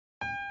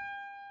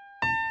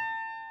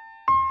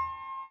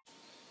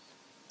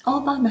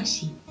all by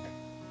machine.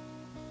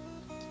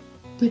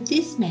 With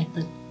this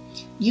method,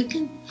 you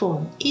can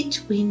form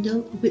each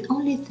window with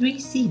only 3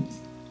 seams.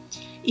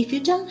 If you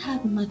don't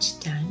have much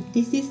time,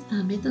 this is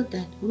a method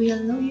that will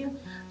allow you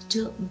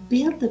to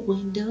build the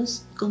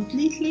windows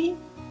completely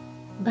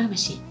by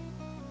machine.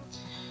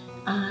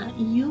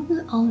 You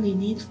will only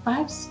need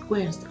 5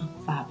 squares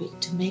of fabric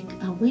to make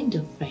a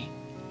window frame,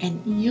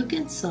 and you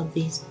can sew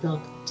these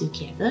blocks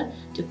together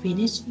to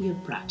finish your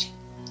project.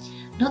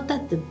 Note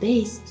that the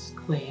base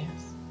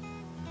squares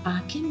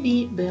can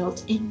be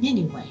built in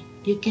any way.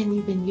 You can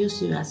even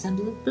use your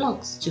assembled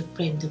blocks to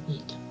frame the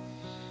window.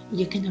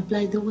 You can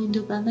apply the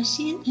window by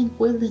machine and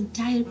quilt the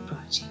entire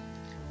project.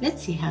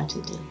 Let's see how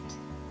to do it.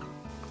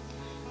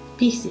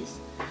 Pieces.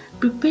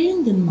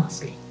 Preparing the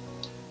muslin.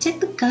 Check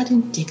the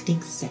cutting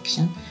techniques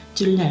section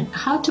to learn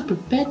how to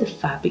prepare the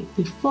fabric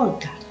before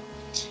cutting.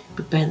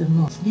 Prepare the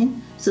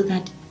muslin so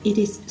that it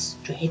is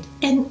straight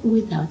and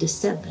without the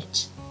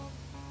selvage.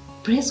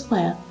 Press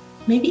well.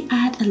 Maybe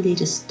add a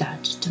little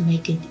starch to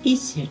make it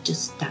easier to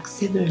stack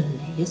several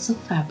layers of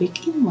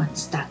fabric in one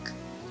stack.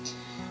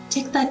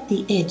 Check that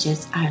the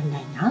edges are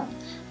lined up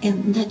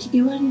and that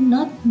you are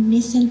not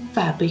missing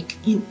fabric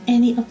in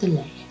any of the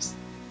layers.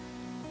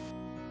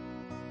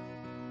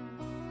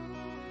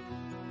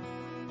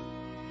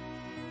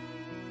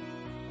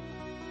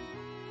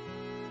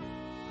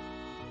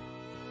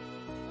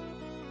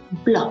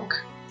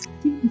 Block.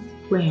 Take the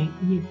square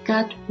you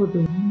cut for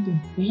the window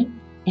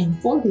frame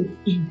and fold it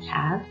in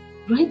half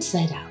right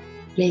side out.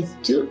 Place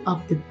 2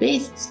 of the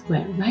base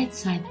square right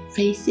side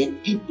facing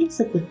and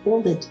insert the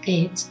folded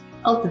edge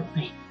of the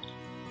frame.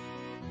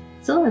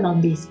 Sew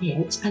along this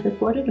edge at a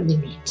 1/4 of an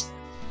inch.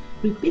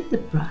 Repeat the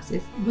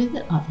process with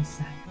the other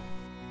side.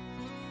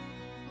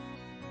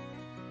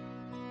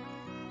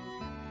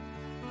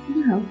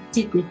 Now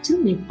take the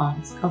 2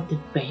 mid-ons of the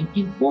frame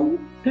and fold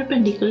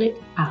perpendicularly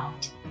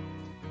out.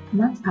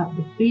 Match up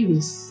the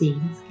previous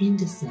seams in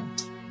the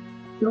center.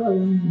 Sew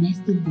along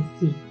nesting the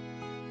seam.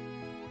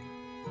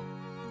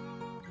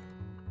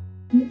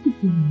 Make the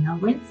seam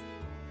allowance.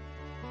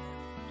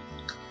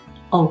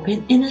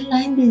 Open and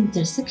align the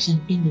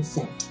intersection in the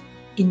center.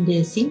 In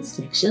the seam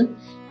section,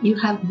 you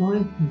have more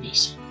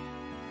information.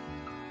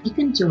 You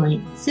can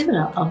join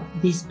several of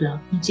these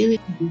blocks until you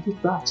complete the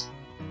project.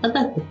 Note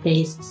that the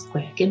base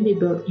square can be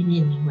built in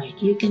any way.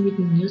 You can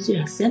even use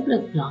your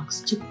assembled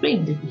blocks to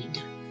frame the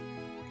window.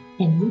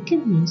 And you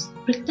can use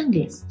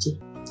rectangles too.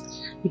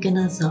 You can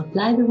also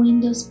apply the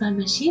windows by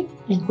machine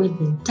and quilt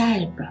the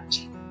entire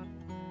project.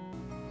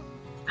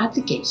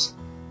 Application.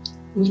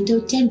 Window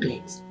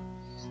templates.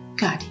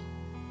 Cutting.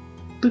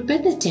 Prepare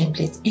the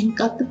templates and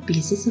cut the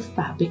pieces of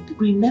fabric.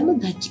 Remember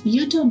that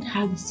you don't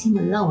have the seam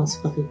allowance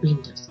for the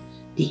windows.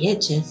 The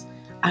edges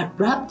are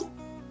wrapped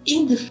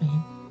in the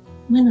frame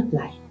when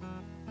applied.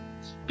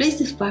 Place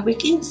the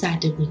fabric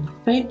inside the window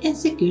frame and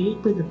secure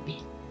it with a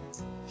pin.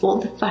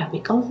 Fold the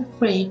fabric of the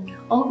frame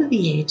over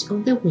the edge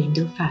of the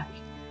window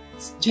fabric.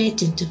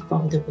 Straighten to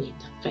form the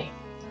window frame.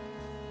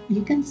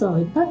 You can sew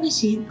it by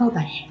machine or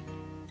by hand.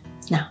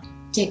 Now,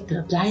 check the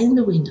apply in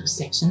the window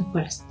section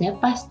for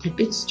step-by-step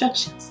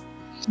instructions.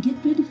 Get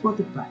ready for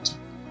the project.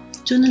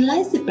 To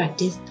analyze the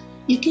practice,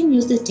 you can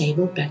use the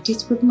table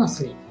Practice with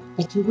Muslin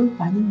that you will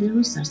find in the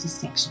resources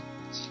section.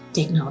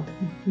 Take note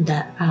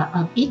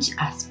of each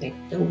aspect,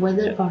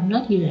 whether or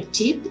not you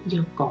achieved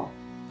your goal,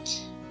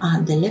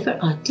 the level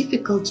of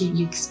difficulty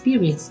you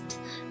experienced,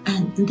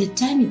 and the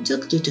time it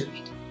took to do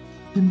it.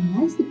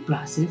 Analyze the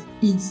process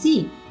and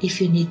see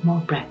if you need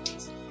more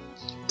practice.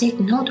 Take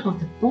note of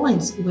the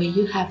points where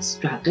you have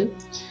struggled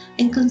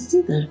and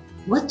consider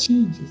what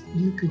changes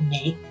you could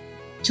make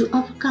to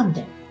overcome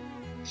them.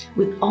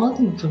 With all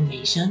the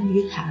information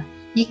you have,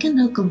 you can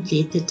now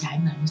complete the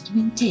time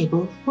management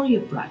table for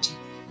your project.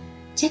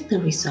 Check the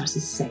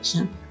resources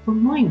section for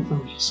more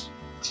information.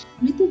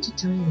 Read the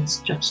tutorial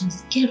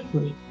instructions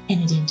carefully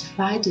and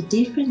identify the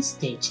different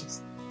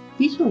stages.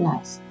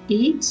 Visualize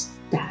each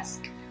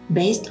task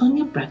based on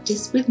your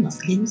practice with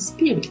muslin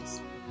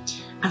experience.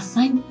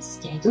 Assign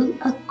schedule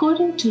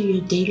according to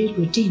your daily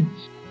routine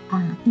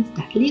and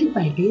start little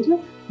by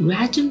little,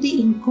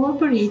 gradually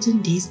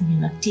incorporating these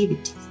new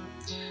activities.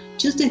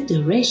 Choose the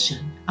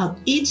duration of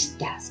each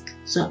task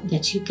so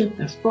that you can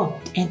perform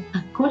it and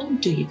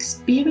according to your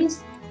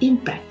experience in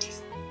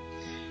practice.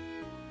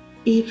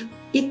 If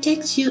it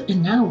takes you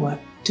an hour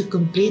to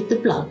complete the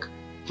block,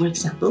 for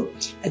example,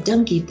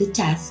 don't give the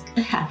task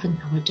a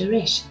half-an-hour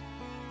duration.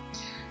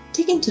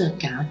 Take into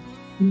account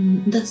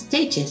the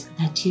stages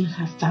that you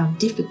have found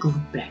difficult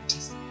in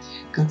practice.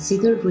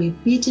 Consider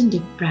repeating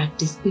the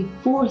practice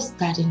before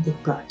starting the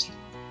project.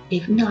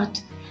 If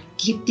not,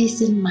 keep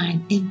this in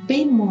mind and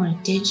pay more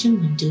attention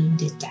when doing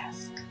the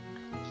task.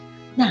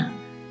 Now,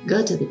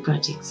 go to the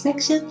project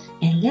section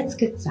and let's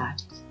get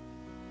started.